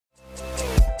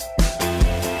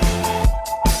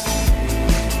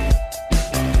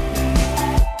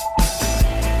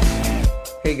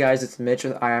Hey guys, it's Mitch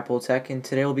with iApple Tech, and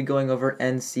today we'll be going over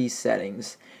NC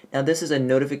settings. Now this is a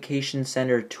notification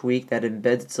center tweak that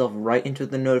embeds itself right into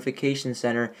the notification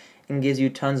center and gives you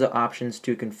tons of options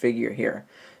to configure here.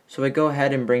 So I go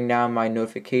ahead and bring down my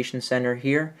notification center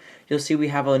here. You'll see we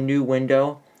have a new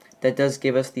window that does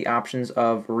give us the options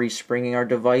of respringing our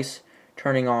device,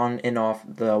 turning on and off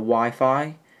the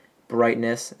Wi-Fi,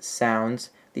 brightness, sounds,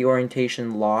 the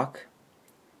orientation lock.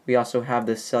 We also have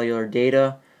the cellular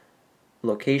data,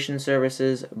 location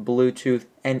services, Bluetooth,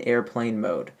 and airplane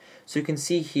mode. So you can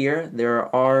see here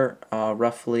there are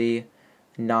roughly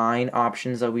 9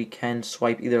 options that we can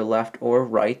swipe either left or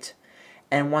right.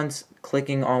 And once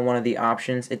clicking on one of the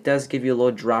options, it does give you a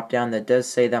little drop down that does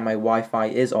say that my Wi-Fi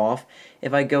is off.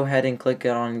 If I go ahead and click it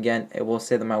on again, it will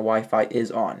say that my Wi-Fi is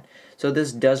on. So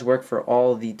this does work for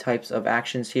all the types of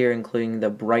actions here, including the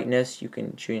brightness. You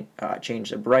can change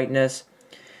the brightness.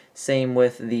 Same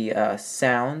with the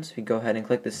sounds. If you go ahead and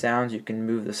click the sounds, you can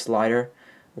move the slider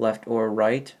left or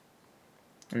right,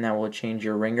 and that will change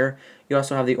your ringer. You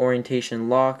also have the orientation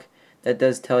lock that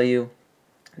does tell you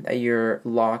that your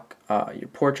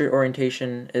portrait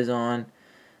orientation is on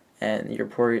and your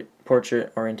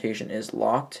portrait orientation is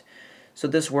locked. So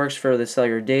this works for the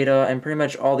cellular data and pretty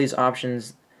much all these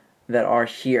options that are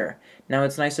here. Now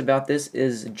what's nice about this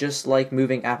is, just like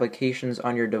moving applications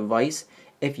on your device,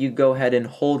 if you go ahead and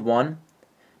hold one,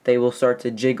 they will start to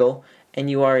jiggle and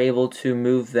you are able to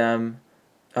move them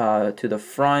to the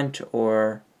front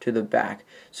or to the back.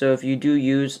 So if you do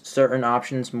use certain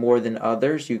options more than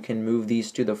others, you can move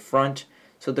these to the front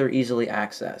so they're easily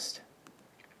accessed.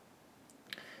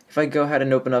 If I go ahead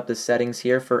and open up the settings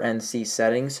here for NC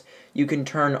settings, you can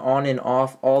turn on and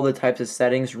off all the types of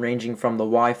settings ranging from the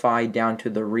Wi-Fi down to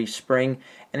the respring,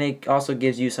 and it also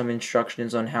gives you some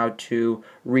instructions on how to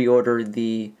reorder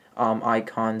the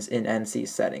icons in NC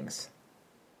settings.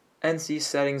 NC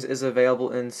settings is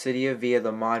available in Cydia via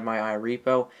the Mod My Eye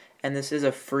repo, and this is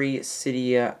a free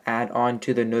Cydia add-on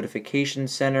to the notification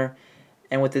center,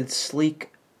 and with its sleek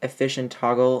efficient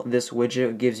toggle, this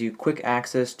widget gives you quick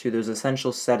access to those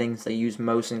essential settings that you use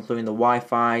most, including the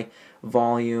Wi-Fi,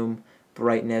 volume,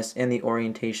 brightness, and the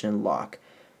orientation lock.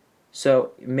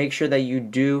 So make sure that you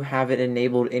do have it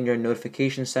enabled in your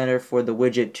notification center for the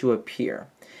widget to appear.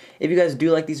 If you guys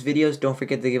do like these videos, don't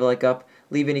forget to give a like up,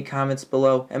 leave any comments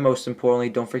below, and most importantly,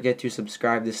 don't forget to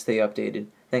subscribe to stay updated.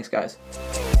 Thanks guys.